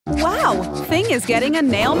Wow, Thing is getting a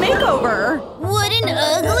nail makeover! What an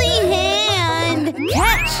ugly hand!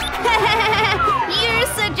 Catch! You're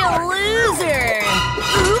such a loser!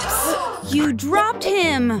 Oops! You dropped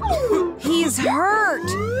him! He's hurt!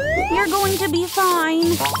 You're going to be fine.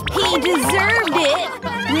 He deserved it!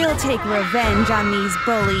 We'll take revenge on these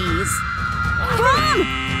bullies. Run!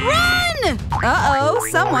 Run! Uh-oh,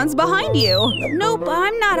 someone's behind you. Nope,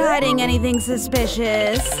 I'm not hiding anything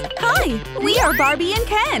suspicious. Hi, we are Barbie and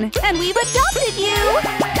Ken, and we've adopted you!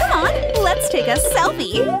 Come on, let's take a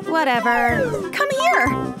selfie. Whatever. Come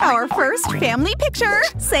here. Our first family picture.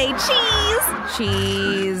 Say cheese.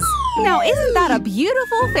 Cheese. Now, isn't that a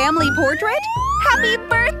beautiful family portrait? Happy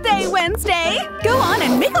birthday, Wednesday! Go on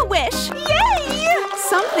and make a wish! Yay!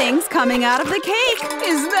 Something's coming out of the cake!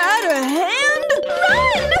 Is that a hand?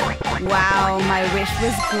 Run! Wow, my wish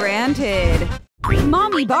was granted.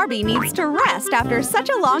 Mommy Barbie needs to rest after such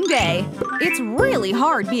a long day. It's really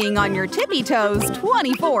hard being on your tippy toes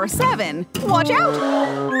 24/7. Watch out!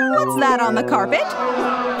 What's that on the carpet?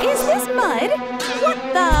 Is this mud? What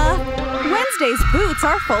the? Wednesday's boots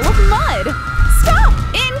are full of mud. Stop!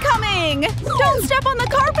 Incoming! Don't step on the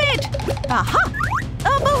carpet! Aha!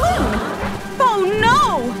 A balloon! Oh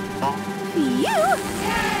no! Phew!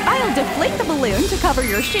 I'll deflate the balloon to cover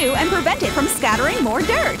your shoe and prevent it from scattering more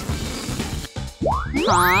dirt.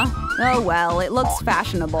 Huh? Oh well, it looks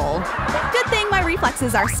fashionable. Good thing my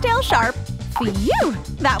reflexes are still sharp. Phew!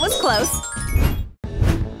 That was close.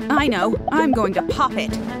 I know. I'm going to pop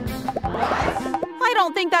it. I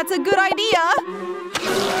don't think that's a good idea.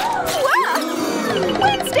 Wow!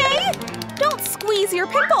 Wednesday! Don't squeeze your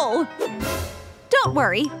pimple! Don't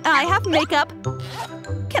worry, I have makeup.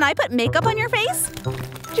 Can I put makeup on your face?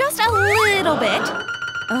 Just a little bit.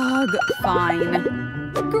 Ugh,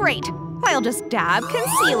 fine. Great! I'll just dab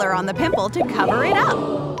concealer on the pimple to cover it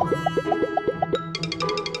up.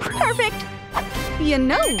 Perfect! You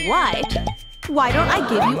know what? Why don't I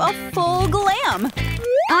give you a full glam?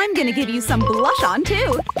 I'm gonna give you some blush on,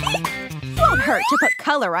 too. Won't hurt to put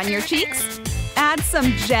color on your cheeks. Add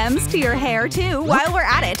some gems to your hair, too, while we're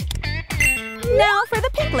at it. Now for the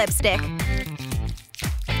pink lipstick.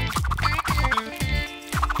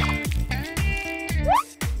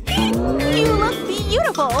 You look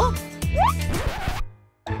beautiful!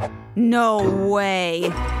 No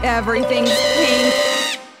way! Everything's pink!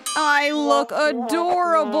 I look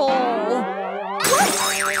adorable! What?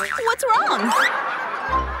 What's wrong?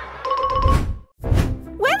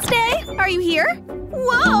 Wednesday! Are you here?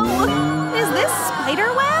 Whoa! Is this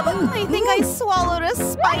spider web? I think I swallowed a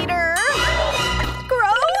spider.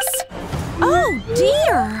 Gross! Oh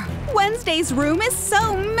dear! Wednesday's room is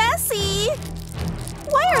so messy!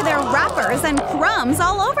 Why are there wrappers and crumbs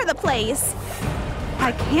all over the place?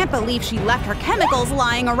 I can't believe she left her chemicals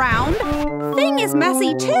lying around. Thing is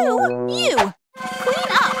messy too! You!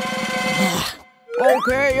 Clean up!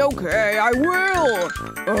 Okay, I will!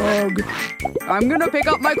 Ugh. I'm gonna pick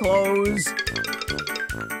up my clothes.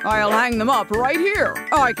 I'll hang them up right here.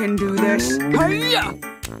 I can do this. Hi-ya!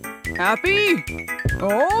 Happy?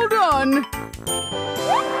 All done.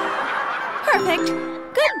 Perfect.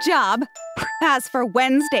 Good job. As for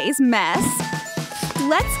Wednesday's mess,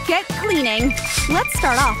 let's get cleaning. Let's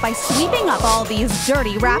start off by sweeping up all these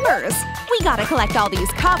dirty wrappers. We gotta collect all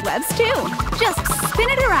these cobwebs, too. Just spin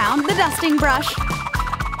it around the dusting brush.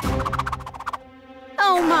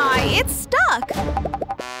 Oh my, it's stuck!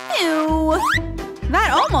 Ew!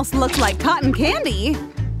 That almost looks like cotton candy.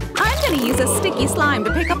 I'm gonna use a sticky slime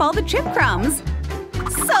to pick up all the chip crumbs.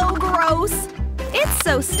 So gross! It's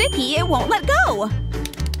so sticky it won't let go.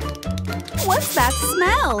 What's that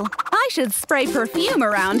smell? I should spray perfume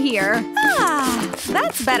around here. Ah,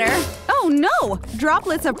 that's better. Oh no!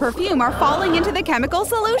 Droplets of perfume are falling into the chemical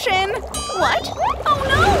solution. What?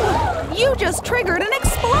 Oh no! You just triggered an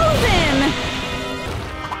explosion!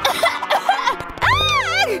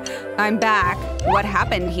 I'm back. What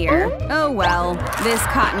happened here? Oh well, this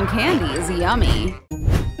cotton candy is yummy.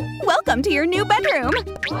 Welcome to your new bedroom!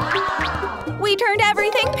 We turned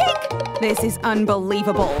everything pink! This is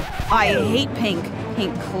unbelievable. I hate pink.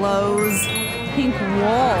 Pink clothes, pink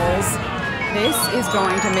walls. This is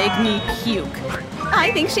going to make me puke.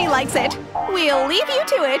 I think she likes it. We'll leave you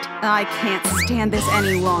to it. I can't stand this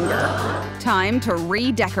any longer. Time to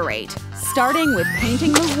redecorate. Starting with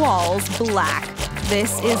painting the walls black.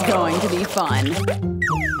 This is going to be fun.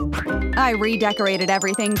 I redecorated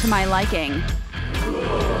everything to my liking.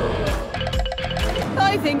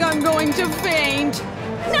 I think I'm going to faint.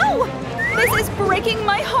 No! This is breaking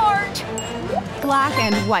my heart. Black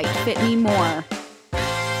and white fit me more.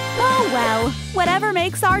 Oh well, whatever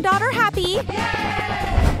makes our daughter happy.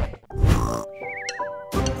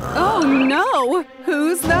 Oh no!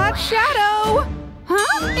 Who's that shadow?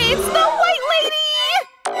 Huh? It's the white lady!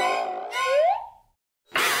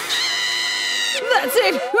 That's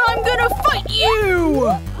it! I'm gonna fight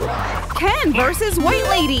you! Ken versus white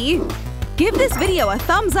lady! Give this video a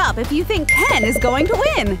thumbs up if you think Ken is going to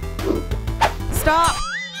win! Stop!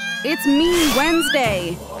 It's me,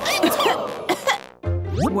 Wednesday!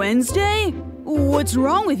 Wednesday? What's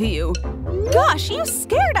wrong with you? Gosh, you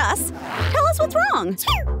scared us! Tell us what's wrong!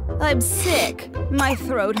 I'm sick. My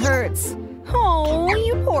throat hurts. Oh,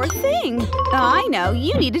 you poor thing. I know,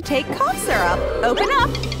 you need to take cough syrup. Open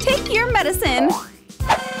up. Take your medicine.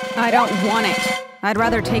 I don't want it. I'd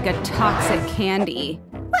rather take a toxic candy.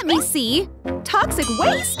 Let me see. Toxic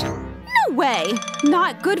waste? No way.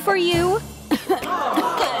 Not good for you.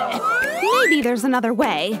 Maybe there's another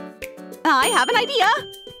way. I have an idea.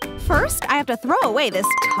 First, I have to throw away this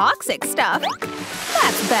toxic stuff.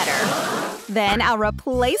 That's better. Then I'll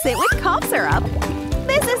replace it with cough syrup.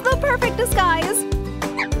 This is the perfect disguise.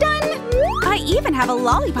 Done! I even have a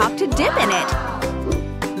lollipop to dip in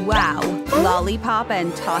it. Wow, lollipop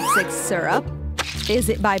and toxic syrup? Is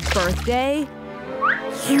it my birthday?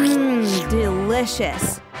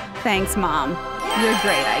 Delicious. Thanks, Mom. You're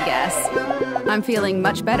great, I guess. I'm feeling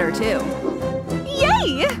much better, too.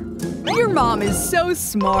 Yay! Your mom is so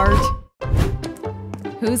smart.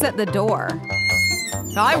 Who's at the door?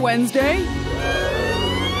 Hi, Wednesday.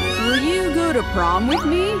 Will you go to prom with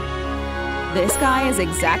me? This guy is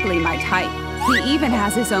exactly my type. He even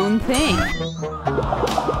has his own thing.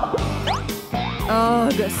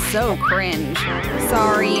 Ugh, so cringe.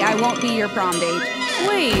 Sorry, I won't be your prom date.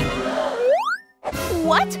 Wait.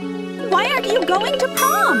 What? Why aren't you going to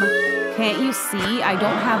prom? Can't you see I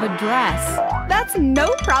don't have a dress? That's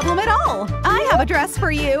no problem at all. I have a dress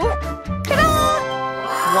for you.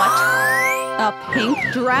 Ta-da! What? A pink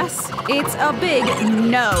dress? It's a big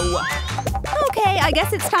no. Okay, I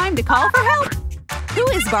guess it's time to call for help. Who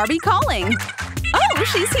is Barbie calling? Oh,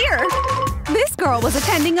 she's here. This girl was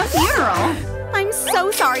attending a funeral. I'm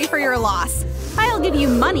so sorry for your loss. I'll give you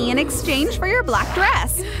money in exchange for your black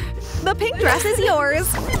dress. The pink dress is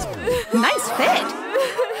yours. Nice fit.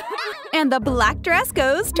 And the black dress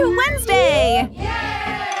goes to Wednesday.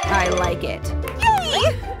 I like it.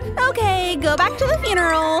 Yay! Okay, go back to the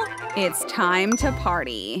funeral. It's time to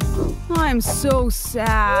party. I'm so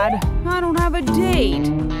sad. I don't have a date.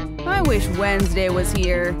 I wish Wednesday was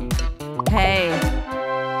here. Hey.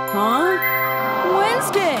 Huh?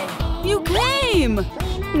 Wednesday! You came!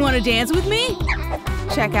 Want to dance with me?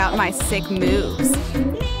 Check out my sick moves.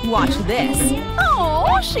 Watch this.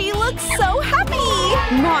 Oh, she looks so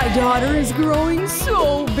happy! My daughter is growing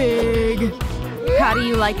so big. How do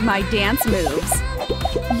you like my dance moves?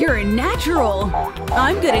 You're a natural.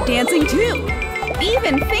 I'm good at dancing too.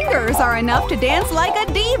 Even fingers are enough to dance like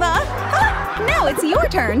a diva. Now it's your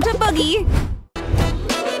turn to boogie.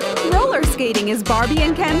 Roller skating is Barbie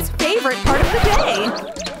and Ken's favorite part of the day.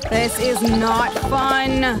 This is not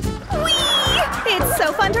fun. Whee! It's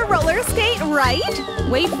so fun to roller skate, right?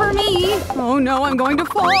 Wait for me. Oh no, I'm going to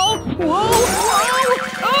fall. Whoa! Whoa!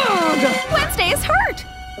 Ugh! Wednesday is hurt.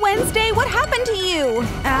 Wednesday, what happened to you?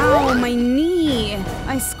 Ow, my knee.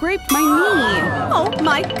 I scraped my knee. Oh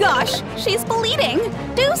my gosh, she's bleeding.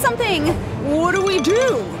 Do something. What do we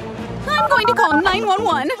do? I'm going to call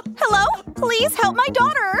 911. Hello? Please help my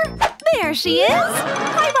daughter. There she is.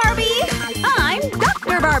 Hi, Barbie. I'm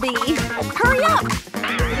Dr. Barbie. Hurry up.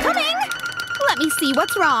 Coming. Let me see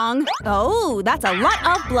what's wrong. Oh, that's a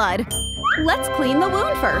lot of blood. Let's clean the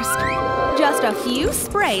wound first. Just a few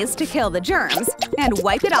sprays to kill the germs, and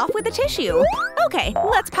wipe it off with a tissue. Okay,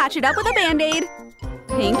 let's patch it up with a Band-Aid.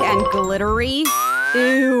 Pink and glittery.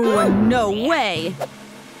 Ew, no way.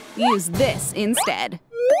 Use this instead.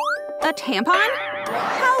 A tampon?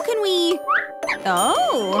 How can we…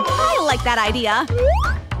 Oh, I like that idea.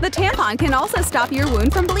 The tampon can also stop your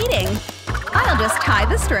wound from bleeding. I'll just tie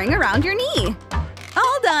the string around your knee.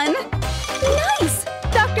 All done. Nice!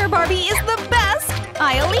 Dr. Barbie is the best!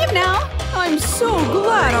 I'll leave now. I'm so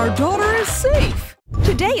glad our daughter is safe.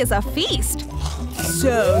 Today is a feast.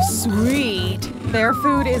 So sweet. Their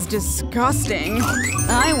food is disgusting.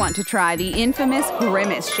 I want to try the infamous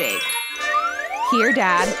Grimace shake. Here,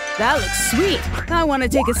 Dad. That looks sweet. I want to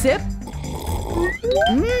take a sip.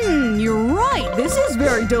 You're right. This is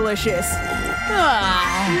very delicious.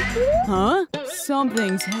 Huh?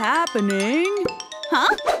 Something's happening.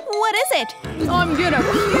 Huh? What is it? I'm gonna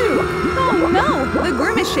puke. Oh no! The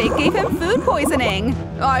Grimace shake gave him food poisoning.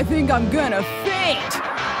 I think I'm gonna faint.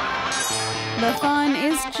 The fun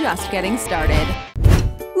is just getting started.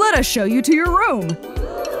 Let us show you to your room.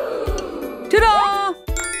 Ta-da!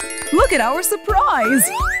 Look at our surprise!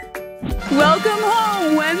 Welcome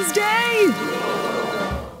home, Wednesday!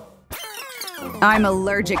 I'm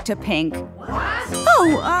allergic to pink.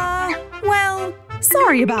 Oh, well,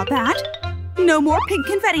 sorry about that. No more pink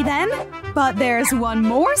confetti then. But there's one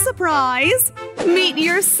more surprise. Meet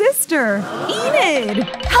your sister, Enid.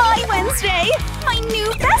 Hi, Wednesday! My new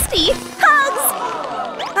bestie!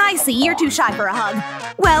 Hugs! I see, you're too shy for a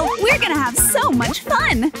hug. Well, we're gonna have so much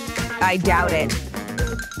fun. I doubt it.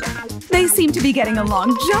 They seem to be getting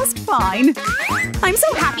along just fine. I'm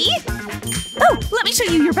so happy. Oh, let me show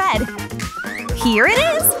you your bed. Here it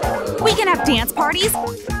is. We can have dance parties,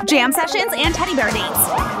 jam sessions, and teddy bear dates.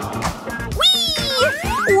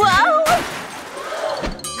 Whee! Whoa!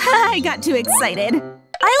 I got too excited.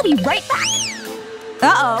 I'll be right back.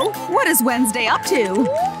 Uh-oh, what is Wednesday up to?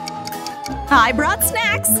 I brought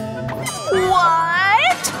snacks.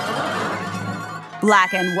 What?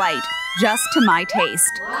 Black and white, just to my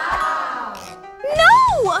taste.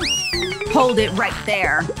 No! Hold it right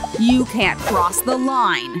there. You can't cross the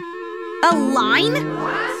line. A line?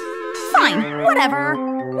 Fine, whatever.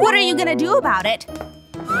 What are you gonna do about it?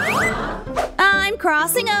 I'm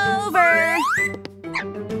crossing over.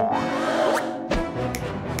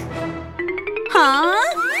 Huh?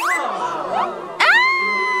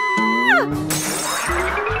 Ah!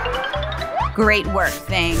 Great work,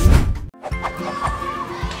 thing.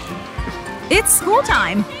 It's school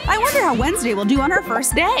time. I wonder how Wednesday will do on her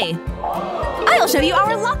first day. I'll show you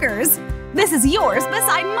our lockers. This is yours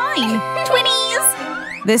beside mine.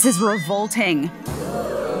 Twinnies! This is revolting.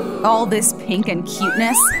 All this pink and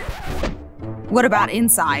cuteness. What about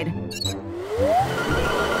inside?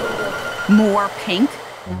 More pink?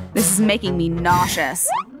 This is making me nauseous.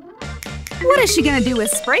 What is she gonna do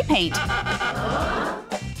with spray paint?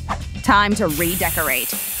 Time to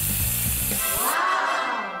redecorate.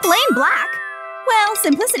 Plain black? Well,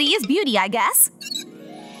 simplicity is beauty, I guess.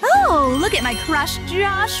 Oh, look at my crush,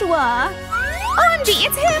 Joshua. OMG,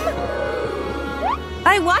 it's him!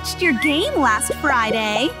 I watched your game last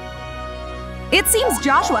Friday. It seems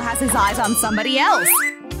Joshua has his eyes on somebody else.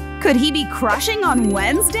 Could he be crushing on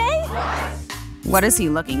Wednesday? What is he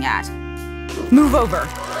looking at? Move over.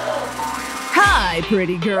 Hi,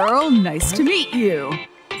 pretty girl. Nice to meet you.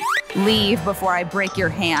 Leave before I break your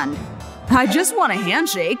hand. I just want a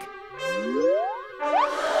handshake.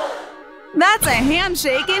 That's a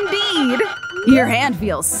handshake indeed. Your hand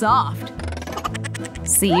feels soft.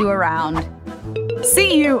 See you around.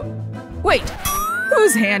 See you. Wait,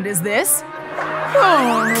 whose hand is this?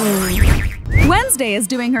 Oh. Wednesday is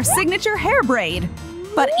doing her signature hair braid,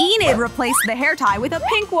 but Enid replaced the hair tie with a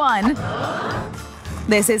pink one.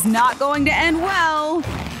 This is not going to end well.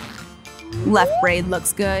 Left braid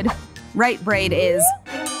looks good. Right braid is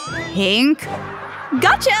pink.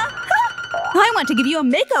 Gotcha! I want to give you a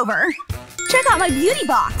makeover. Check out my beauty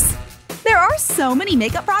box. There are so many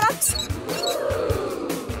makeup products.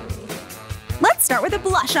 Let's start with a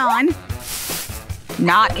blush on.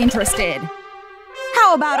 Not interested.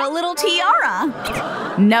 How about a little tiara?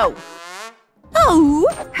 No. Oh,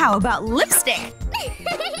 how about lipstick?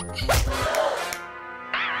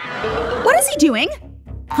 What is he doing?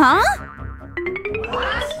 Huh?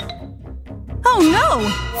 Oh no!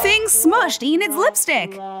 Things smushed Enid's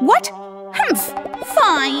lipstick. What? Humph.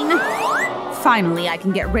 Fine. Finally, I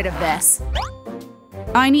can get rid of this.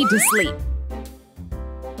 I need to sleep.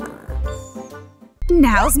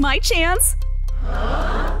 Now's my chance.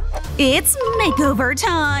 It's makeover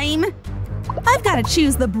time. I've got to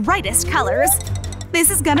choose the brightest colors. This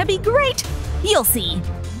is gonna be great. You'll see.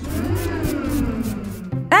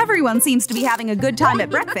 Everyone seems to be having a good time at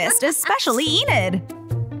breakfast, especially Enid.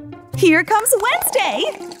 Here comes Wednesday.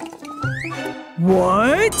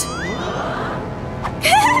 What?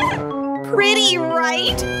 Pretty,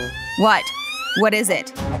 right? What? What is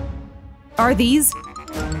it? Are these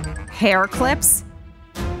hair clips?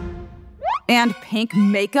 And pink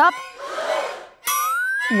makeup?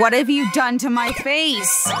 What have you done to my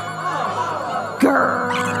face?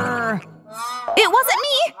 Grrr! It wasn't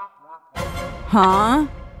me! Huh?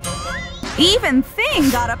 Even Thing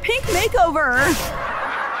got a pink makeover!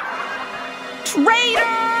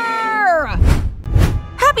 Traitor!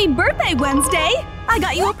 Happy birthday, Wednesday! I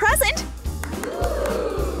got you a present!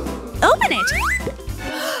 Open it!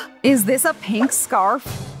 Is this a pink scarf?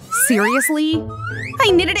 Seriously?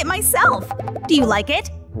 I knitted it myself! Do you like it?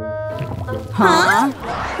 Huh?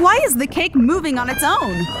 Why is the cake moving on its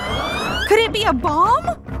own? Could it be a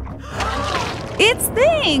bomb? It's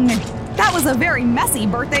Thing! That was a very messy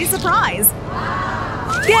birthday surprise.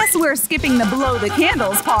 Guess we're skipping the blow the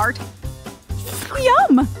candles part.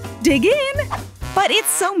 Yum! Dig in! But it's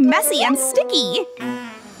so messy and sticky.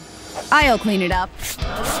 I'll clean it up.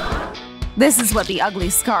 This is what the ugly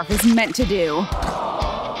scarf is meant to do.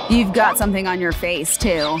 You've got something on your face,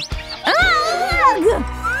 too. Ugh!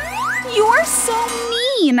 You're so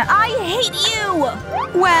mean! I hate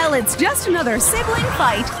you! Well, it's just another sibling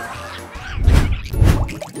fight.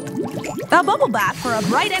 A bubble bath for a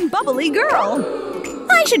bright and bubbly girl.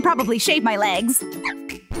 I should probably shave my legs.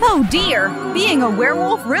 Oh dear, being a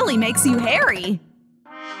werewolf really makes you hairy.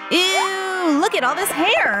 Ew, look at all this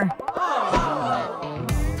hair.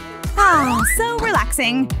 Ah, so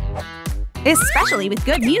relaxing. Especially with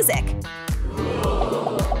good music.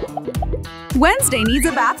 Wednesday needs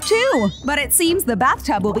a bath too, but it seems the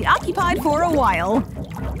bathtub will be occupied for a while.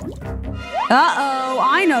 Uh-oh,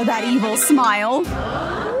 I know that evil smile.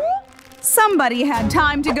 Somebody had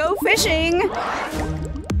time to go fishing.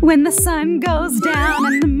 When the sun goes down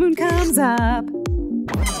and the moon comes up.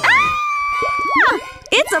 Ah!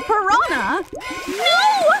 It's a piranha!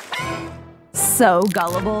 No! So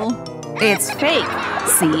gullible. It's fake,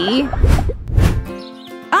 see?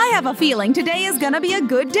 I have a feeling today is gonna be a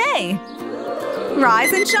good day.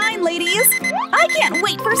 Rise and shine, ladies! I can't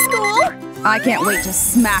wait for school! I can't wait to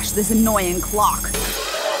smash this annoying clock.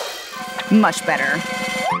 Much better.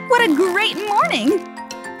 What a great morning!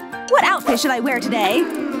 What outfit should I wear today?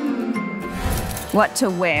 What to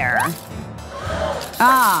wear?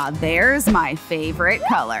 Ah, there's my favorite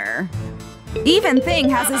color. Even Thing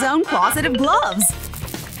has his own closet of gloves.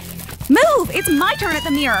 Move! It's my turn at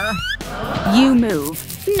the mirror. You move.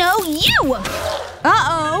 No, you!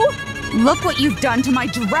 Uh-oh! Look what you've done to my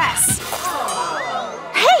dress.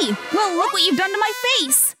 Hey! Well, look what you've done to my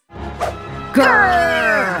face.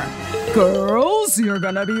 Grrr! Girls, you're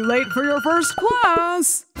gonna be late for your first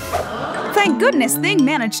class. Thank goodness Thing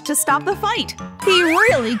managed to stop the fight. He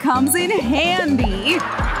really comes in handy.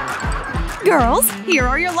 Girls, here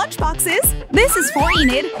are your lunch boxes. This is for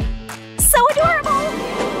Enid. So adorable!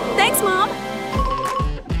 Thanks, Mom.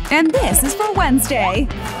 And this is for Wednesday.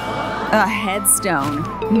 A headstone.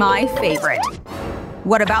 My favorite.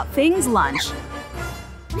 What about Thing's lunch?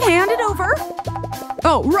 Hand it over.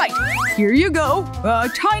 Oh, right. Here you go. A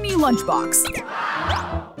tiny lunchbox.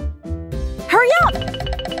 Hurry up!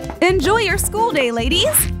 Enjoy your school day,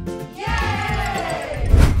 ladies. Yay!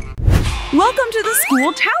 Welcome to the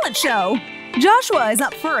school talent show. Joshua is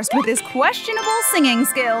up first with his questionable singing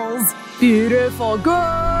skills. Beautiful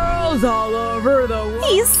girls all over the world.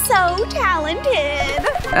 He's so talented.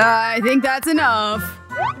 I think that's enough.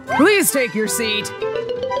 Please take your seat.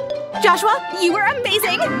 Joshua, you were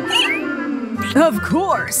amazing. Of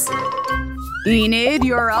course. Enid,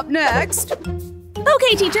 you're up next.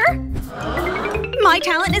 Okay, teacher. My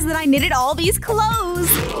talent is that I knitted all these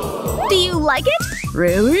clothes. Do you like it?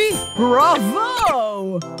 Really?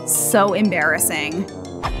 Bravo! So embarrassing.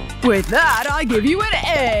 With that, I give you an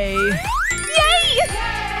A. Yay!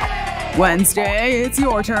 Wednesday, it's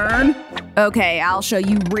your turn. Okay, I'll show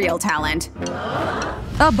you real talent.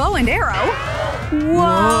 A bow and arrow?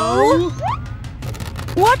 Whoa!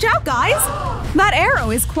 Watch out, guys! That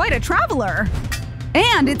arrow is quite a traveler.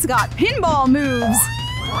 And it's got pinball moves.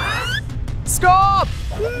 Stop!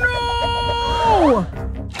 No!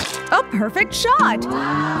 A perfect shot.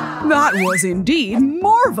 That was indeed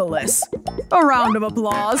marvelous. A round of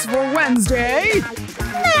applause for Wednesday.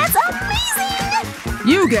 That's amazing!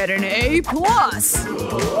 You get an A+.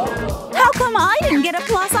 How come I didn't get a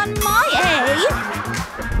plus on my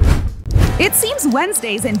A? It seems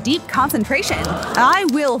Wednesday's in deep concentration. I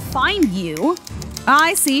will find you.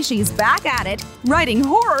 I see she's back at it, writing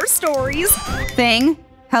horror stories. Thing,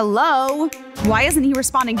 hello? Why isn't he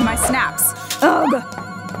responding to my snaps? Ugh.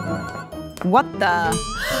 What the?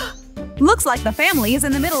 Looks like the family is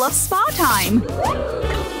in the middle of spa time.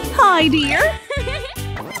 Hi, dear.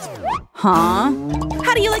 Huh?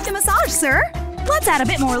 How do you like the massage, sir? Let's add a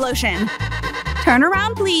bit more lotion. Turn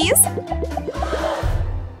around, please.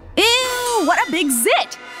 Ew, what a big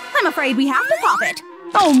zit! I'm afraid we have to pop it.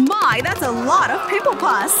 Oh my, that's a lot of pimple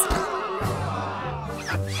pus.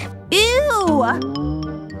 Ew!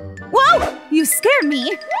 Whoa! You scared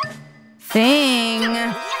me!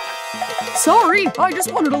 Thing. Sorry, I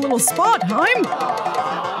just wanted a little spa time.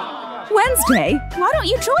 Wednesday, why don't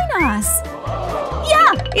you join us?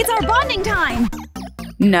 Yeah, it's our bonding time!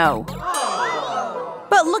 No.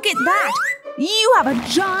 But look at that! You have a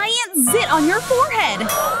giant zit on your forehead!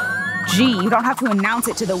 Gee, you don't have to announce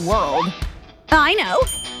it to the world. I know.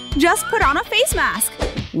 Just put on a face mask.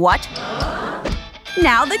 What?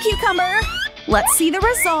 Now the cucumber. Let's see the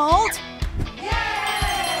result.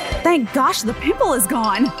 Yay! Thank gosh the pimple is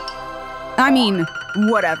gone. I mean,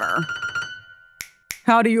 whatever.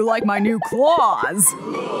 How do you like my new claws?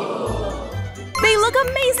 They look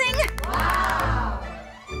amazing!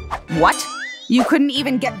 What? You couldn't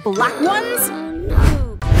even get black ones?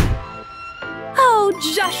 Oh,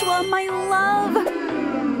 Joshua, my love.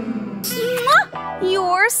 Mwah!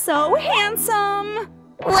 You're so handsome.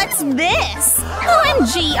 What's this?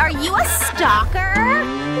 OMG, are you a stalker?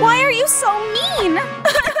 Why are you so mean?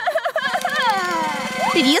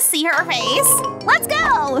 Did you see her face? Let's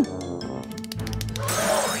go!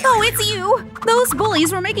 Oh, it's you! Those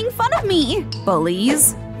bullies were making fun of me!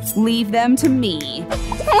 Bullies? Leave them to me.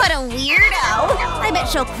 What a weirdo! I bet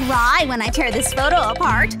she'll cry when I tear this photo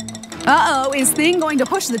apart. Uh-oh, is Thing going to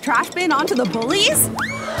push the trash bin onto the bullies?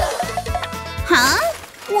 Huh?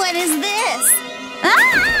 What is this?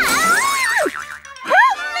 Ah!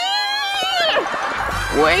 Help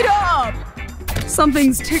me! Wait up!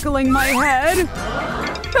 Something's tickling my head.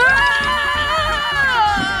 Ah!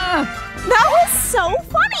 That was so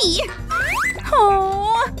funny!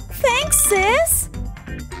 Oh, thanks, sis.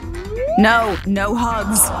 No, no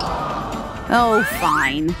hugs. Oh,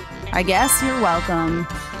 fine. I guess you're welcome,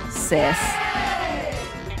 sis.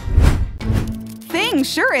 Thing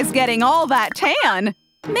sure is getting all that tan.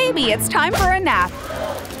 Maybe it's time for a nap.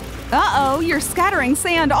 Uh-oh, you're scattering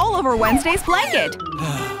sand all over Wednesday's blanket.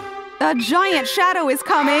 A giant shadow is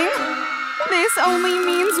coming. This only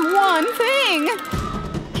means one thing.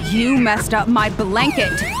 You messed up my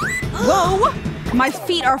blanket. Whoa! My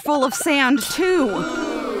feet are full of sand, too.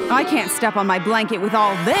 I can't step on my blanket with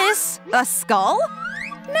all this. A skull?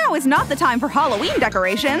 Now is not the time for Halloween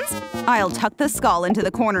decorations. I'll tuck the skull into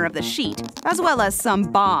the corner of the sheet, as well as some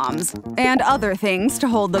bombs and other things to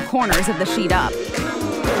hold the corners of the sheet up.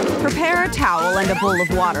 Prepare a towel and a bowl of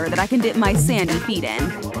water that I can dip my sandy feet in.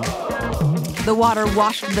 The water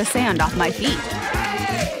washed the sand off my feet.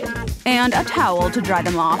 And a towel to dry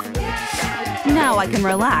them off. Now I can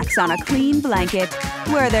relax on a clean blanket.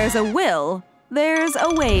 Where there's a will, there's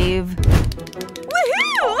a wave.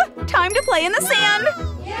 Woohoo! Time to play in the sand!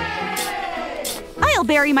 I'll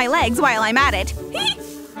bury my legs while I'm at it.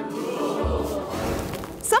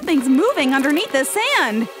 Something's moving underneath the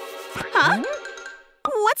sand. Huh?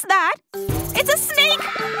 What's that? It's a snake!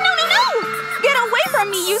 No, no, no! Get away from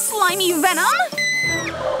me, you slimy venom!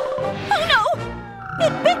 Oh no!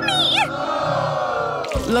 It bit me!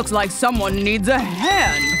 Looks like someone needs a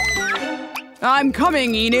hand. I'm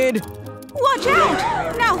coming, Enid. Watch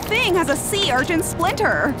out! Now Thing has a sea urchin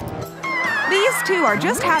splinter. These two are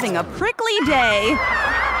just having a prickly day.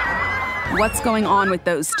 What's going on with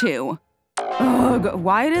those two? Ugh,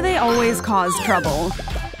 why do they always cause trouble?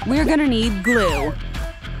 We're gonna need glue.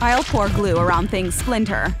 I'll pour glue around Thing's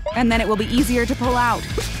splinter, and then it will be easier to pull out.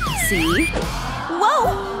 See?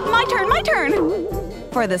 Whoa! My turn, my turn!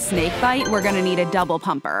 For the snake bite, we're gonna need a double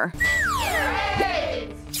pumper.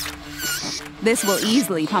 This will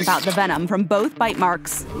easily pump out the venom from both bite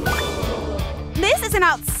marks. This is an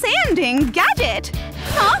outstanding gadget!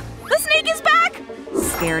 Huh? The snake is back!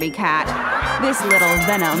 Scaredy cat. This little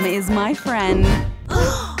venom is my friend.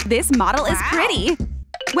 This model is pretty.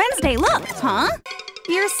 Wednesday, look! Huh?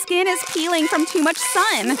 Your skin is peeling from too much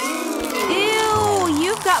sun. Ew,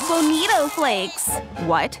 you've got bonito flakes.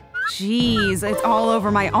 What? Jeez, it's all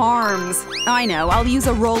over my arms. I know, I'll use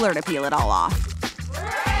a roller to peel it all off.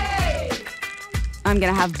 I'm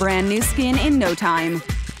gonna have brand new skin in no time.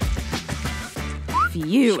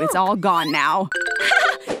 Phew, it's all gone now.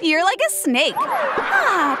 You're like a snake.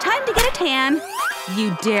 Ah, time to get a tan.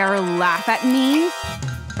 You dare laugh at me?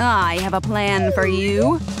 I have a plan for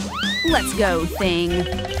you. Let's go, Thing.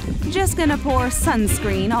 Just gonna pour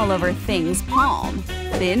sunscreen all over Thing's palm.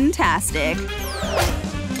 Fantastic.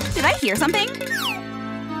 Did I hear something?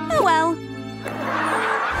 Oh well.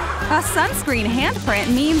 A sunscreen handprint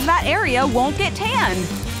means that area won't get tanned.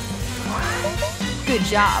 Good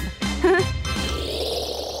job.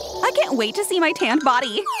 I can't wait to see my tanned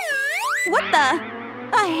body. What the?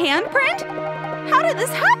 A handprint? How did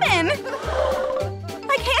this happen?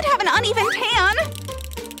 I can't have an uneven tan.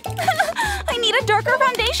 I need a darker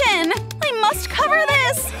foundation. I must cover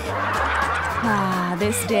this. Ah,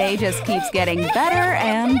 this day just keeps getting better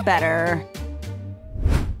and better.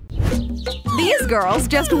 These girls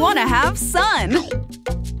just want to have sun.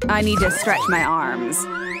 I need to stretch my arms.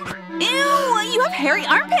 Ew, you have hairy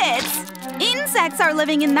armpits. Insects are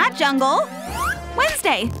living in that jungle.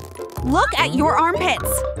 Wednesday, look at your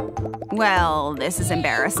armpits. Well, this is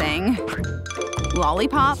embarrassing.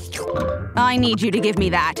 Lollipop? I need you to give me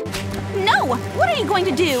that. No! What are you going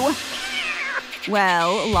to do?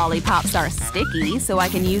 Well, lollipops are sticky, so I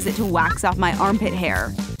can use it to wax off my armpit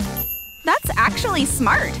hair. That's actually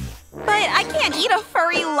smart. But I can't eat a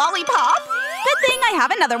furry lollipop. Good thing I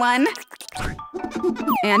have another one.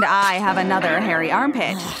 And I have another hairy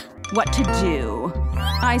armpit. What to do?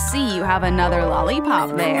 I see you have another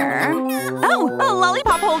lollipop there. Oh, a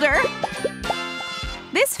lollipop holder!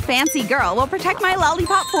 This fancy girl will protect my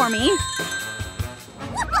lollipop for me.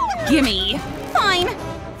 Gimme! Fine.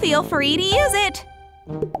 Feel free to use it.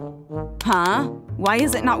 Huh? Why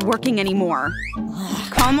is it not working anymore?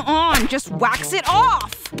 Come on, just wax it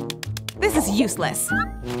off! This is useless.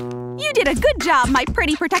 You did a good job, my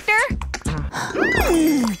pretty protector.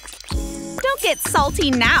 Don't get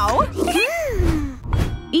salty now.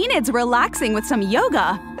 Enid's relaxing with some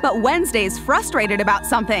yoga, but Wednesday's frustrated about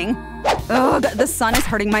something. Ugh, the sun is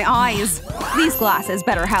hurting my eyes. These glasses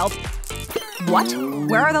better help. What?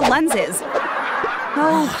 Where are the lenses?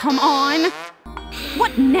 Oh, come on.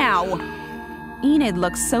 What now? Enid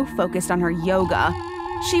looks so focused on her yoga.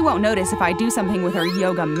 She won't notice if I do something with her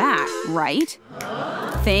yoga mat, right?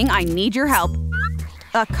 Thing, I need your help.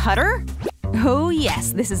 A cutter? Oh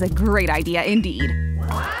yes, this is a great idea indeed.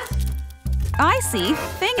 I see.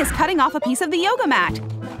 Thing is cutting off a piece of the yoga mat.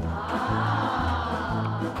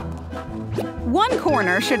 One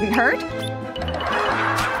corner shouldn't hurt.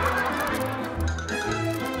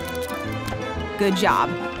 Good job.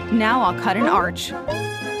 Now I'll cut an arch.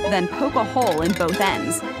 Then poke a hole in both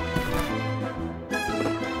ends.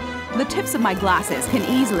 The tips of my glasses can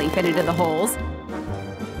easily fit into the holes.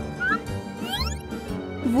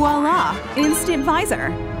 Voila! Instant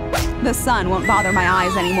visor. The sun won't bother my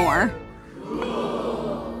eyes anymore.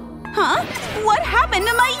 Huh? What happened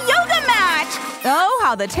to my yoga mat? Oh,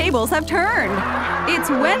 how the tables have turned! It's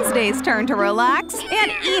Wednesday's turn to relax,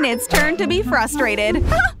 and Enid's turn to be frustrated.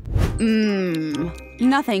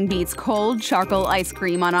 Nothing beats cold charcoal ice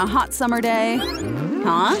cream on a hot summer day.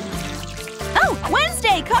 Huh? Oh,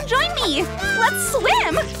 Wednesday, come join me! Let's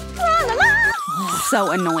swim! La la la!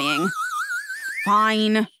 So annoying.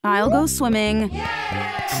 Fine, I'll go swimming.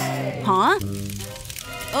 Huh?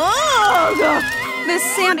 Ugh! This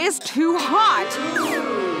sand is too hot!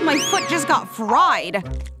 My foot just got fried.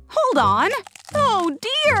 Hold on. Oh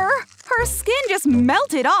dear! Her skin just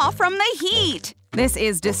melted off from the heat. This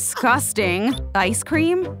is disgusting. Ice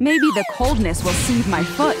cream? Maybe the coldness will soothe my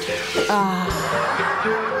foot.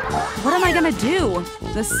 What am I gonna do?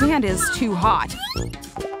 The sand is too hot.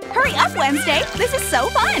 Hurry up, Wednesday! This is so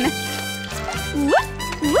fun! Whoop,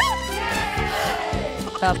 whoop.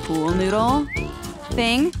 A pool noodle?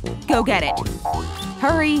 Thing? Go get it.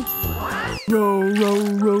 Hurry! Row, row,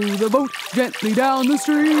 row the boat gently down the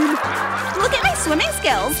stream. Look at my swimming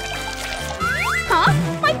skills! Huh?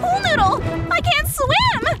 My pool noodle! I can't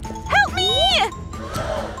swim! Help me!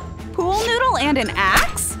 Pool noodle and an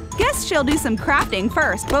axe? Guess she'll do some crafting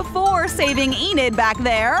first before saving Enid back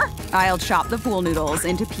there. I'll chop the pool noodles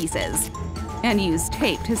into pieces and use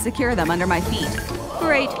tape to secure them under my feet.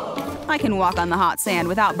 Great. I can walk on the hot sand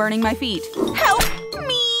without burning my feet. Help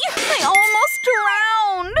me! I almost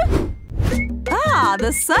drowned! Ah,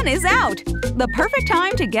 the sun is out! The perfect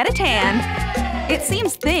time to get a tan. It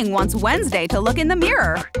seems Thing wants Wednesday to look in the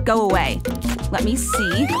mirror. Go away. Let me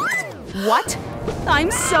see. What?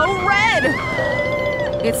 I'm so red!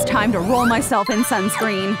 It's time to roll myself in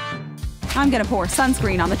sunscreen. I'm gonna pour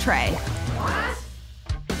sunscreen on the tray.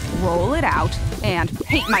 Roll it out and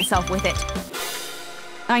paint myself with it.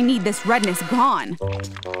 I need this redness gone.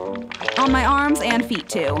 On my arms and feet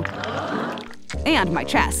too. And my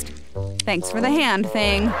chest. Thanks for the hand,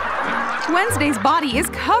 Thing. Wednesday's body is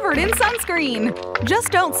covered in sunscreen.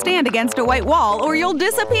 Just don't stand against a white wall or you'll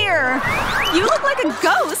disappear. You look like a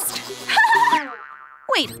ghost.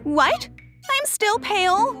 Wait, what? I'm still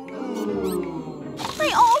pale.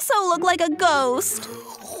 I also look like a ghost.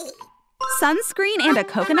 Sunscreen and a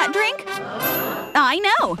coconut drink? I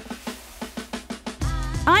know.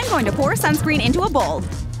 I'm going to pour sunscreen into a bowl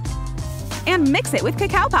and mix it with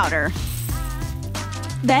cacao powder.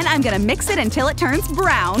 Then I'm gonna mix it until it turns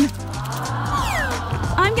brown.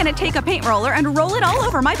 I'm gonna take a paint roller and roll it all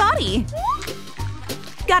over my body.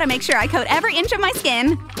 Gotta make sure I coat every inch of my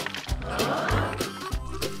skin.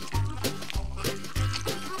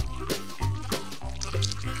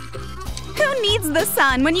 Who needs the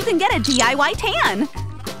sun when you can get a DIY tan?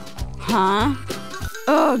 Huh?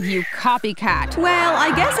 Ugh, you copycat. Well,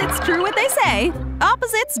 I guess it's true what they say.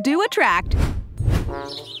 Opposites do attract.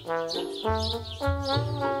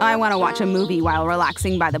 I want to watch a movie while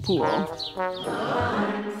relaxing by the pool.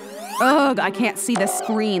 Ugh, I can't see the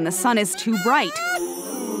screen. The sun is too bright.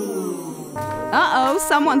 Uh-oh,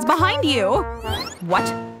 someone's behind you.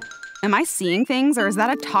 What? Am I seeing things or is that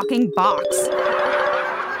a talking box?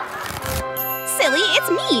 Silly, it's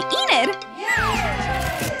me, Enid!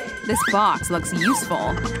 This box looks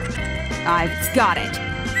useful. I've got it.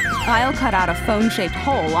 I'll cut out a phone-shaped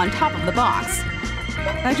hole on top of the box.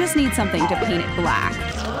 I just need something to paint it black.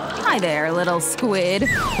 Hi there, little squid.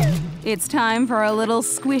 It's time for a little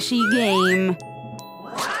squishy game.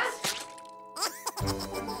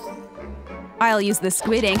 I'll use the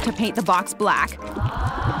squid ink to paint the box black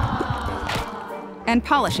and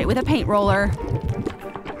polish it with a paint roller.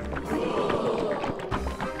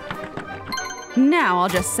 Now I'll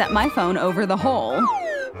just set my phone over the hole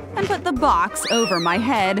and put the box over my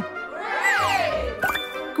head.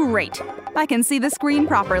 Great! I can see the screen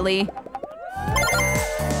properly.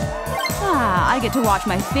 I get to watch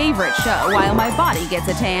my favorite show while my body gets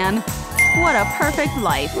a tan. What a perfect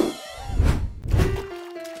life.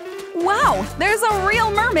 Wow! There's a real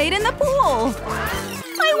mermaid in the pool!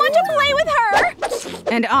 I want to play with her!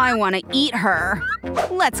 And I want to eat her.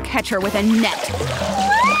 Let's catch her with a net.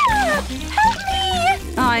 Ah, help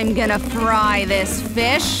me! I'm gonna fry this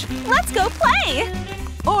fish. Let's go play!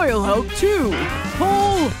 I'll help too.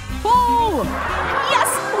 Pull! Pull! Yes!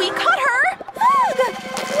 We caught her! Ugh!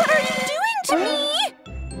 What are you doing to me?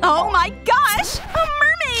 Oh my gosh! A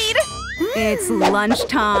mermaid! It's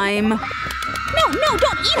lunchtime. No,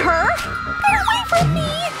 don't eat her! Get away from me!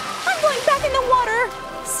 I'm going back in the water!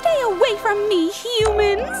 Stay away from me,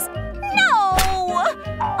 humans! No!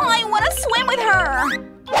 I want to swim with her!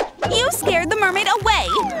 You scared the mermaid away!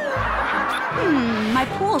 My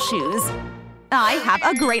pool shoes. I have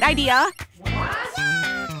a great idea.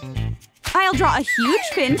 I'll draw a huge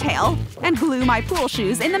fin tail and glue my pool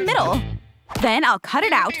shoes in the middle. Then I'll cut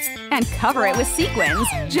it out and cover it with sequins,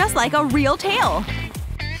 just like a real tail.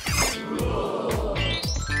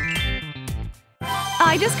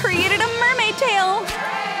 I just created a mermaid tail!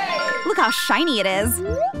 Look how shiny it is!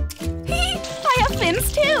 I have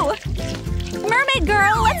fins too! Mermaid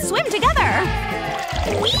girl, let's swim together!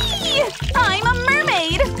 Whee! I'm a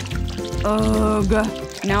mermaid! Ugh!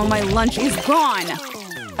 Now my lunch is gone!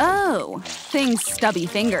 Oh, things stubby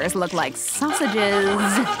fingers look like sausages.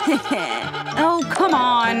 Oh, come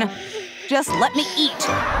on! Just let me eat!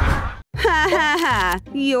 Ha ha ha!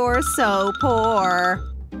 You're so poor!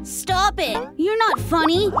 Stop it! You're not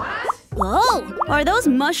funny! Oh, are those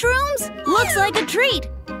mushrooms? Looks like a treat!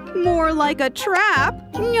 More like a trap!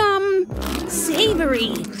 Yum!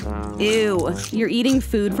 Savory! Ew, you're eating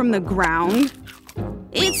food from the ground?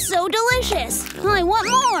 It's so delicious! I want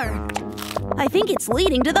more! I think it's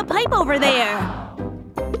leading to the pipe over there!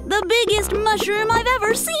 The biggest mushroom I've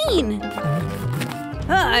ever seen!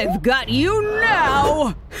 I've got you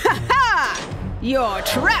now! Ha ha! You're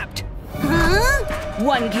trapped! Huh?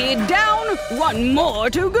 One kid down, one more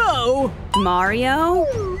to go! Mario?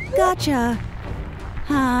 Gotcha.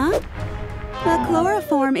 Huh? The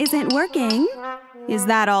chloroform isn't working. Is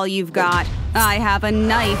that all you've got? I have a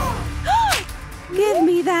knife. Give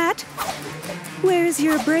me that. Where's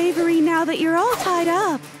your bravery now that you're all tied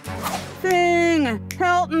up? Thing,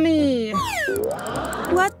 help me.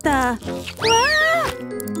 What the? Ah!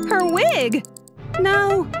 Her wig!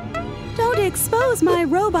 No, don't expose my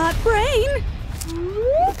robot brain.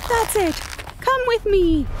 That's it. Come with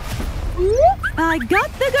me. I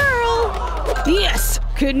got the girl. Yes!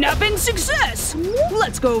 Kidnapping success!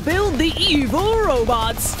 Let's go build the evil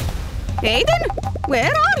robots! Aiden?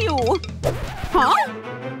 Where are you? Huh?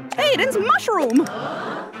 Aiden's mushroom!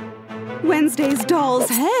 Wednesday's doll's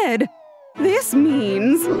head. This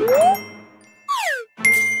means…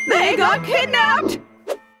 they got kidnapped!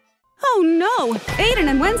 Oh no! Aiden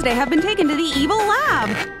and Wednesday have been taken to the evil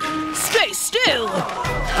lab! Stay still!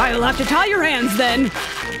 I'll have to tie your hands then.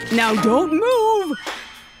 Now don't move!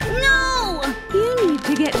 No! You need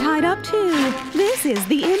to get tied up too. This is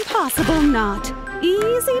the impossible knot.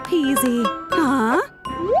 Easy peasy. Huh?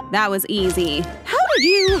 That was easy. How did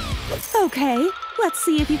you… Okay, let's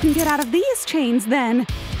see if you can get out of these chains then.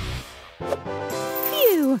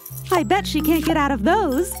 Phew, I bet she can't get out of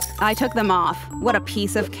those. I took them off. What a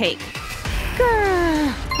piece of cake.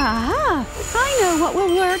 Grr. Ah, I know what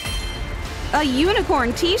will work. A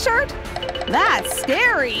unicorn t-shirt? That's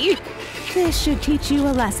scary. This should teach you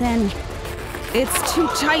a lesson. It's too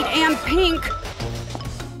tight and pink.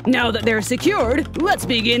 Now that they're secured, let's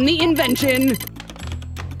begin the invention.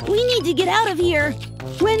 We need to get out of here.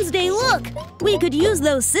 Wednesday, look! We could use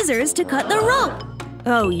those scissors to cut the rope.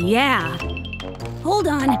 Oh, yeah. Hold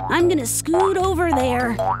on, I'm gonna scoot over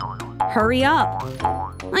there. Hurry up.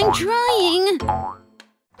 I'm trying.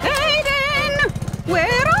 Aiden!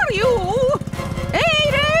 Where are you?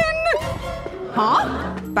 Aiden!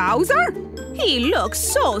 Huh? Bowser? He looks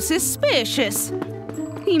so suspicious.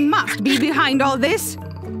 He must be behind all this.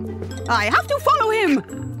 I have to follow him.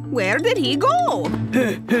 Where did he go? Hold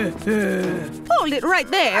it right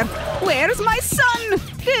there. Where's my son?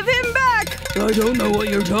 Give him back. I don't know what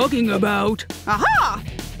you're talking about. Aha!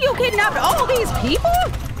 You kidnapped all these people?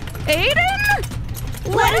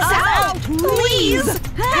 Aiden? Let us out! Please!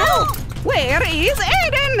 Help! Where is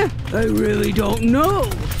Aiden? I really don't know.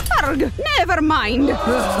 Arg, never mind.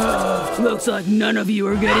 Looks like none of you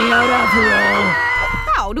are getting out after all.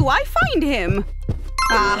 How do I find him?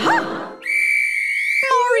 Aha!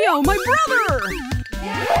 Mario, my brother!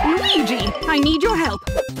 Luigi, I need your help.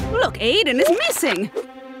 Look, Aiden is missing.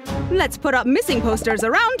 Let's put up missing posters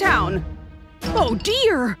around town. Oh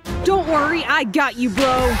dear! Don't worry, I got you,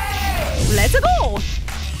 bro. Let's go!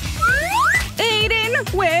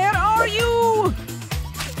 Aiden, where are you?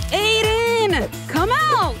 Aiden, come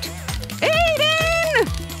out! Aiden!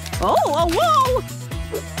 Oh, a wall!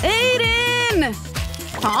 Aiden!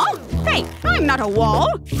 Huh? Hey, I'm not a wall.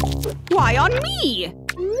 Why on me?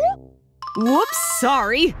 Whoops,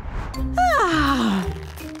 sorry. Ah.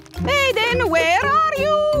 Aiden, where are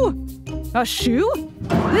you? A shoe?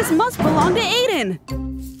 This must belong to Aiden.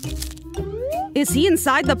 Is he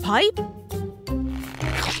inside the pipe?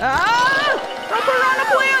 Ah! A piranha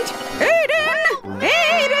plant! Aiden!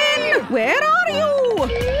 Aiden! Where are you?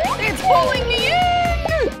 It's pulling me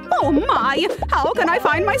in! Oh my! How can I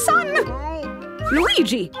find my son?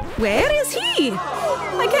 Luigi, where is he?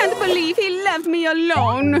 I can't believe he left me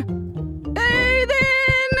alone.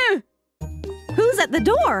 Aiden! Who's at the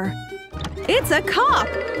door? It's a cop.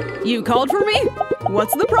 You called for me?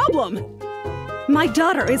 What's the problem? My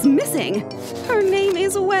daughter is missing. Her name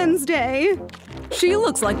is Wednesday. She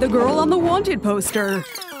looks like the girl on the wanted poster.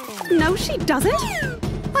 No, she doesn't.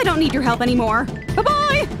 I don't need your help anymore.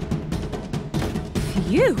 Bye-bye!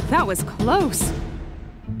 Phew, that was close.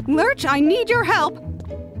 Lurch, I need your help.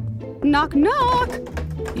 Knock, knock.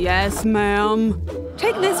 Yes, ma'am.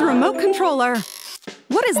 Take this remote controller.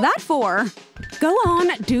 What is that for? Go on,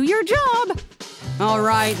 do your job. All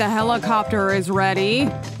right, the helicopter is ready.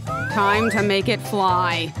 Time to make it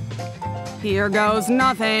fly. Here goes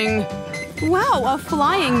nothing. Wow, a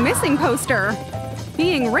flying missing poster.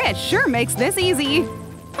 Being rich sure makes this easy.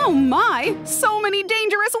 Oh my, so many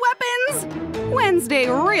dangerous weapons! Wednesday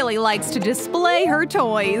really likes to display her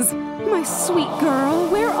toys. My sweet girl,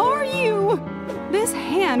 where are you? This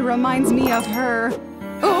hand reminds me of her.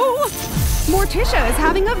 Oh! Morticia is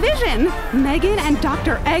having a vision! Megan and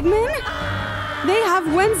Dr. Eggman? They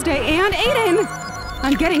have Wednesday and Aiden!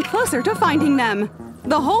 I'm getting closer to finding them.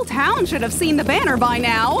 The whole town should have seen the banner by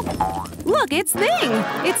now. Look, it's Thing!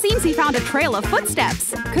 It seems he found a trail of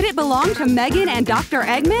footsteps. Could it belong to Megan and Dr.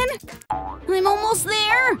 Eggman? I'm almost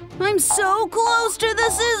there! I'm so close to the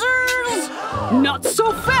scissors! Not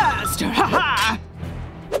so fast! Ha ha!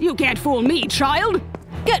 You can't fool me, child!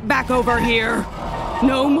 Get back over here!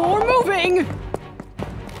 No more moving!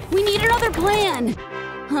 We need another plan!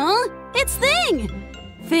 Huh? It's Thing!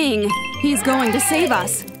 Thing, he's going to save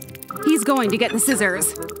us. He's going to get the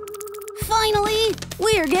scissors. Finally!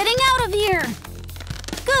 We're getting out of here!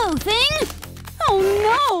 Go, Thing! Oh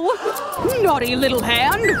no! Naughty little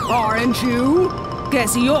hand, aren't you?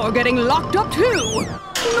 Guess you're getting locked up too!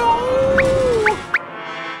 No!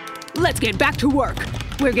 Let's get back to work.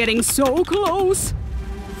 We're getting so close.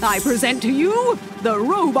 I present to you the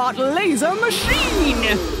robot laser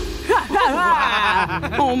machine! Ha ha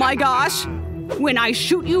ha! Oh my gosh! When I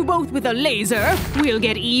shoot you both with a laser, we'll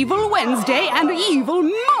get evil Wednesday and evil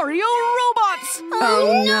Mario robots!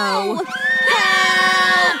 Oh no!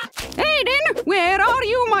 Help! Aiden, where are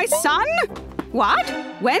you, my son? What?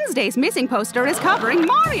 Wednesday's missing poster is covering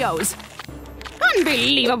Mario's.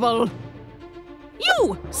 Unbelievable!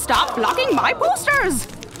 You! Stop blocking my posters!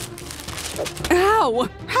 Ow!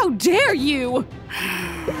 How dare you!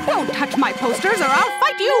 Don't touch my posters or I'll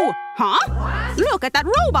fight you! Huh? Look at that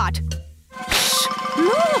robot! Shh!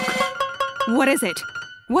 Look! What is it?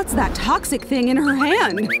 What's that toxic thing in her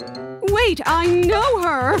hand? Wait, I know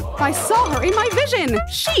her! I saw her in my vision!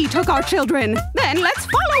 She took our children! Then let's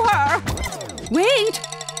follow her! Wait!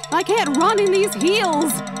 I can't run in these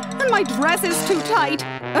heels! And my dress is too tight!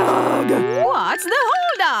 Ugh! What's the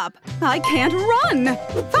holdup? I can't run!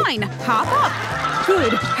 Fine, hop up!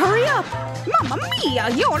 Good, hurry up! Mamma mia,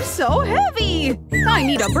 you're so heavy! I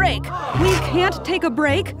need a break! We can't take a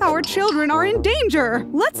break! Our children are in danger!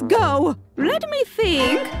 Let's go! Let me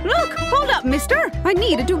think! Look, hold up, mister! I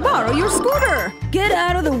needed to borrow your scooter! Get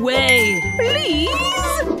out of the way! Please!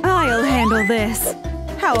 I'll handle this!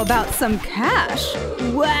 How about some cash?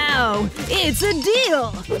 Wow! It's a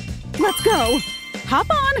deal! Let's go! Hop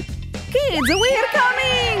on! Kids, we're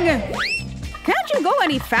coming! Can't you go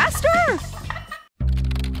any faster?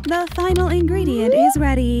 The final ingredient is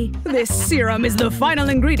ready. This serum is the final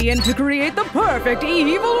ingredient to create the perfect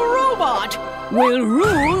evil robot! We'll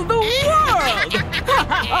rule the world!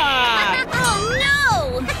 Oh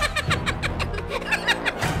no!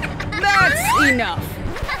 Enough.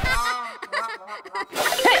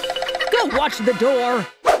 Hey, go watch the door.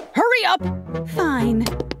 Hurry up. Fine.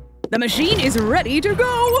 The machine is ready to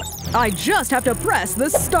go. I just have to press the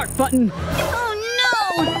start button. Oh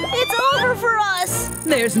no! It's over for us!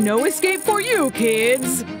 There's no escape for you,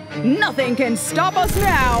 kids. Nothing can stop us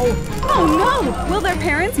now. Oh no! Will their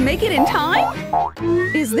parents make it in time?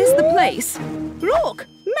 Is this the place? Look!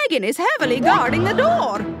 Megan is heavily guarding the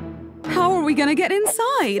door. How are we gonna get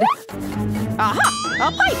inside? Aha!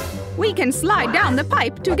 A pipe! We can slide down the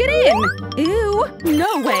pipe to get in. Ew!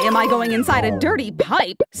 No way am I going inside a dirty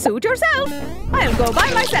pipe. Suit yourself. I'll go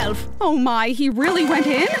by myself. Oh my, he really went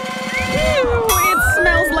in? Ew! It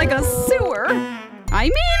smells like a sewer.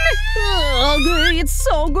 I'm in! Ugh, it's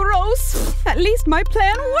so gross! At least my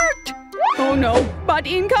plan worked! Oh no, but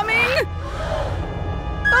incoming!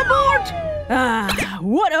 Abort! Ah,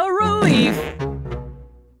 what a relief!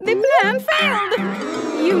 The plan failed!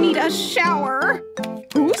 You need a shower!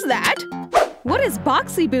 Who's that? What is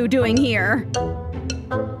Boxy Boo doing here?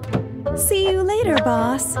 See you later,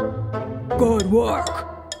 boss. Good work.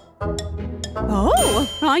 Oh,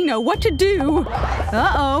 I know what to do.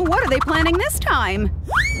 Uh-oh, what are they planning this time?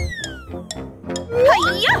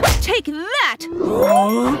 Hi-ya! Take that!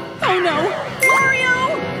 Huh? Oh no!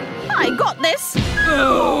 Mario! I got this!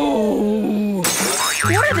 Oh.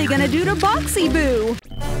 What are they gonna do to Boxy Boo?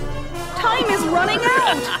 Time is running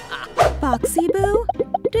out! Boxy Boo?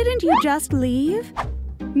 Didn't you just leave?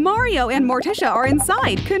 Mario and Morticia are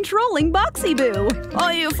inside, controlling Boxy Boo.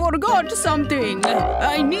 I forgot something.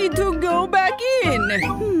 I need to go back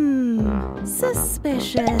in.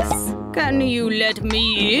 Suspicious. Can you let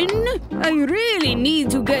me in? I really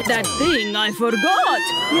need to get that thing I forgot.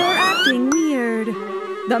 You're acting weird.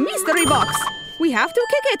 The mystery box. We have to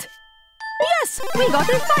kick it. Yes, we got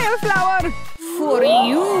a fire flower. For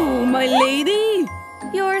you, my lady.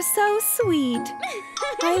 You're so sweet.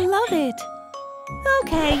 I love it.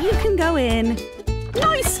 Okay, you can go in.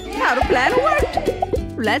 Nice! Our plan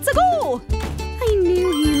worked! Let's go! I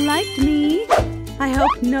knew he liked me. I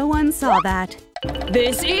hope no one saw that.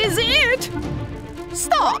 This is it!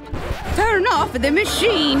 Stop! Turn off the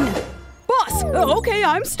machine! Boss! Okay,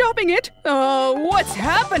 I'm stopping it. What's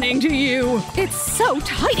happening to you? It's so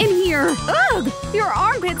tight in here! Ugh! Your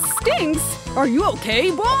armpit stinks! Are you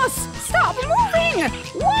okay, boss? Stop moving!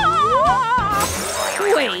 Whoa!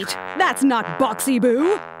 Wait, that's not Boxy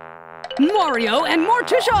Boo. Mario and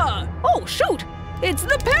Morticia! Oh, shoot! It's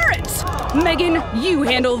the parrots! Megan, you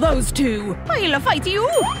handle those two. I'll fight you!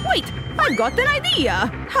 Wait, I've got an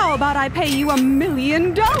idea! How about I pay you $1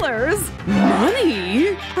 million?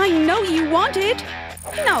 Money? I know you want it!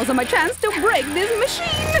 Now's my chance to break this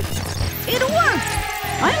machine! It worked!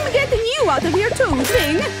 I'm getting you out of here too,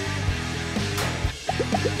 thing!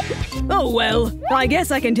 Oh well, I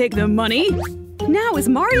guess I can take the money. Now is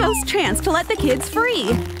Mario's chance to let the kids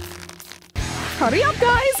free. Hurry up,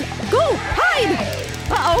 guys! Go! Hide!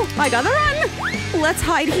 Uh-oh, I gotta run! Let's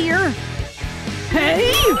hide here.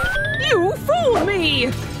 Hey! You fooled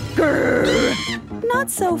me! Grr. Not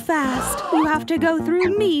so fast. You have to go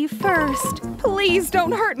through me first. Please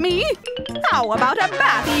don't hurt me. How about a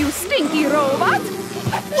bath, you stinky robot?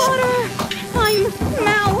 Water! I'm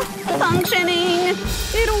malfunctioning.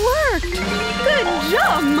 It worked. Good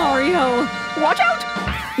job, Mario. Watch out!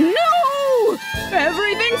 No!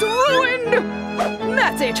 Everything's ruined!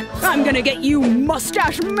 That's it! I'm gonna get you,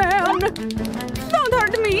 Mustache Man! Don't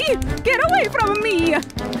hurt me! Get away from me!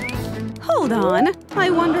 Hold on. I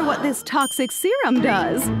wonder what this toxic serum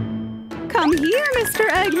does. Come here, Mr.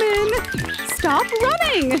 Eggman! Stop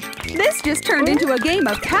running! This just turned into a game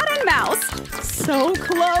of cat and mouse! So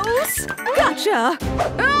close! Gotcha!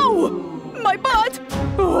 Ow! My butt!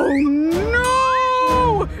 Oh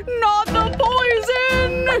no! Not the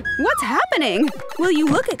poison! What's happening? Will you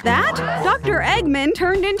look at that? Dr. Eggman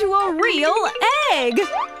turned into a real egg!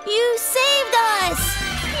 You saved us!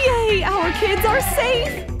 Yay, our kids are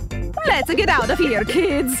safe! Let's get out of here,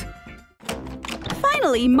 kids!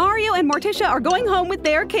 Finally, Mario and Morticia are going home with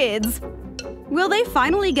their kids. Will they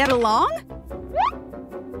finally get along?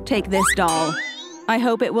 Take this doll. I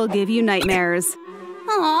hope it will give you nightmares.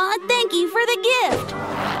 Aw, thank you for the gift!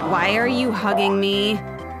 Why are you hugging me?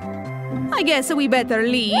 I guess we better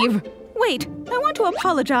leave. Wait, I want to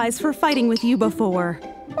apologize for fighting with you before.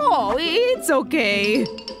 Oh, it's okay.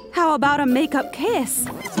 How about a makeup kiss?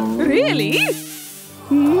 Really?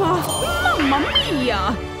 Mwah. Mamma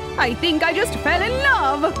mia! I think I just fell in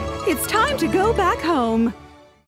love! It's time to go back home.